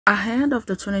Ahead of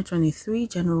the 2023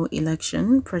 general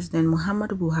election, President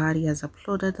Muhammadu Buhari has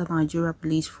applauded the Nigeria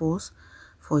police force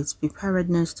for its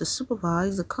preparedness to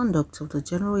supervise the conduct of the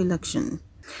general election.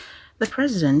 The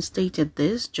president stated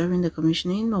this during the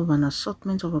commissioning of an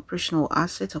assortment of operational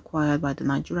assets acquired by the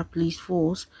Nigeria police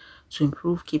force to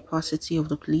improve capacity of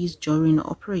the police during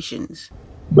operations.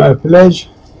 My pledge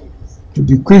to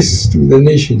bequeath to the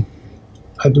nation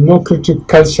a democratic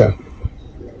culture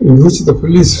in which the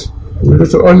police will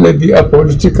not only be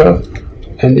apolitical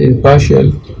and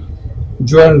impartial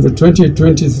during the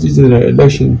 2023 general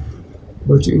election,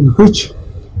 but in which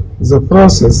the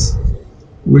process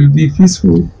will be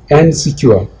peaceful and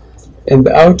secure, and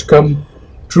the outcome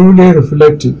truly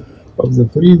reflective of the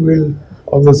free will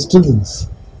of the citizens.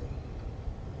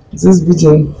 This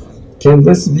vision can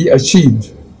best be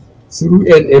achieved through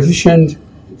an efficient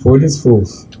police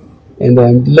force, and I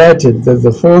am delighted that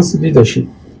the force leadership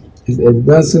is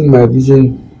advancing my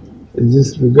vision in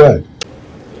this regard.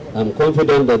 I am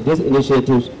confident that these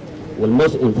initiatives will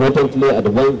most importantly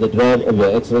advance the drive of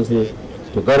Your Excellency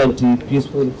to guarantee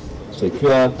peaceful,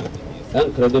 secure,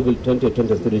 and credible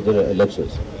 2023 general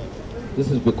elections.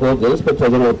 This is because the Inspector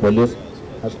General of Police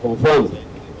has confirmed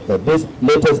that these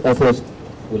latest assets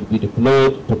will be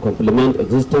deployed to complement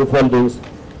existing holdings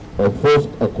of force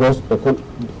across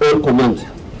all commands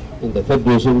in the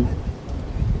Federation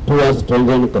towards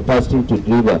strengthening capacity to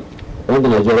deliver on the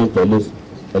Nigerian police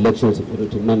election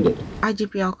security mandate.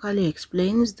 IGP Alkali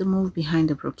explains the move behind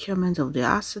the procurement of the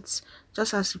assets,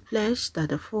 just as he pledged that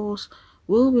the force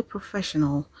will be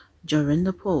professional during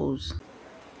the polls.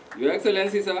 Your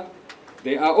Excellency, sir,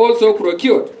 they are also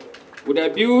procured with a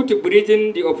view to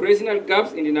bridging the operational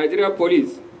gaps in the Nigeria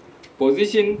police,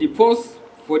 position the force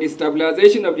for the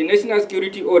stabilization of the national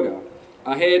security order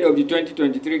ahead of the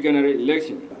 2023 general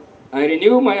election. I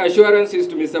renew my assurances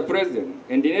to Mr. President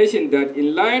and the nation that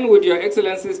in line with Your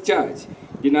Excellency's charge,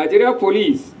 the Nigeria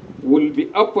police will be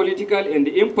apolitical and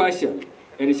impartial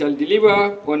and shall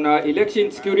deliver on our election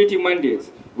security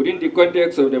mandates within the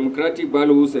context of democratic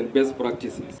values and best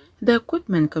practices. The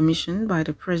equipment commissioned by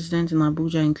the President in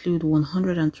Abuja include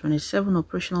 127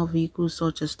 operational vehicles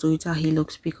such as Toyota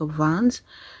Hilux pickup vans,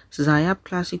 Zayab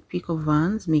Classic pickup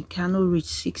vans, Meccano Reach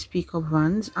 6 pickup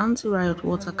vans, anti-riot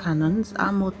water cannons,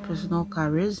 armored personal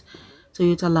carriers,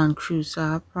 Toyota Land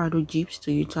Cruiser, Prado Jeeps,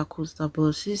 Toyota Coaster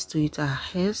buses, Toyota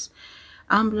Hearse,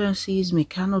 ambulances,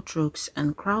 Meccano trucks,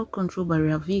 and crowd control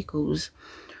barrier vehicles.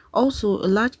 Also, a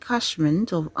large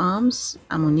catchment of arms,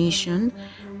 ammunition,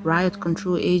 riot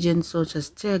control agents such as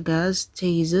tear gas,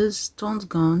 tasers, stun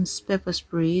guns, pepper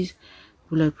sprays,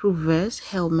 bulletproof vests,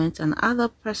 helmets, and other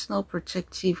personal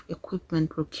protective equipment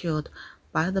procured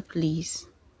by the police.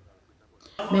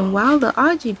 Meanwhile, the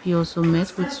IGP also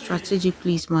met with strategic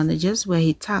police managers where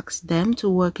he tasked them to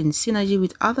work in synergy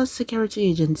with other security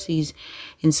agencies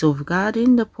in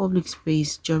safeguarding the public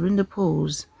space during the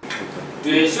polls. To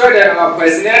ensure that our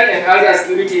personnel and other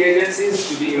security agencies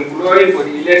to be employed for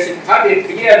the election have a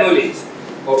clear knowledge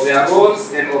of their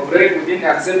roles and operate within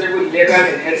acceptable legal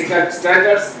and ethical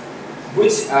standards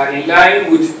which are in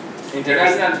line with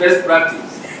international best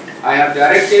practice, I have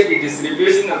directed the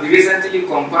distribution of the recently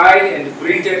compiled and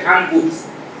printed handbooks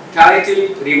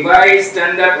titled Revised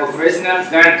Standard Operational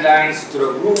Guidelines to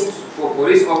the Groups for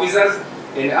Police Officers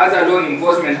and other law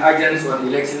enforcement agents on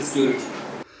election security.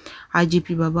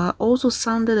 IGP Baba also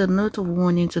sounded a note of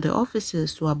warning to the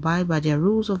officers to abide by their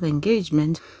rules of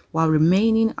engagement while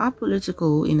remaining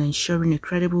apolitical in ensuring a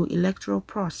credible electoral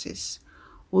process.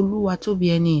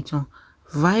 Oluwatobienito,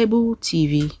 Viable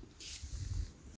TV.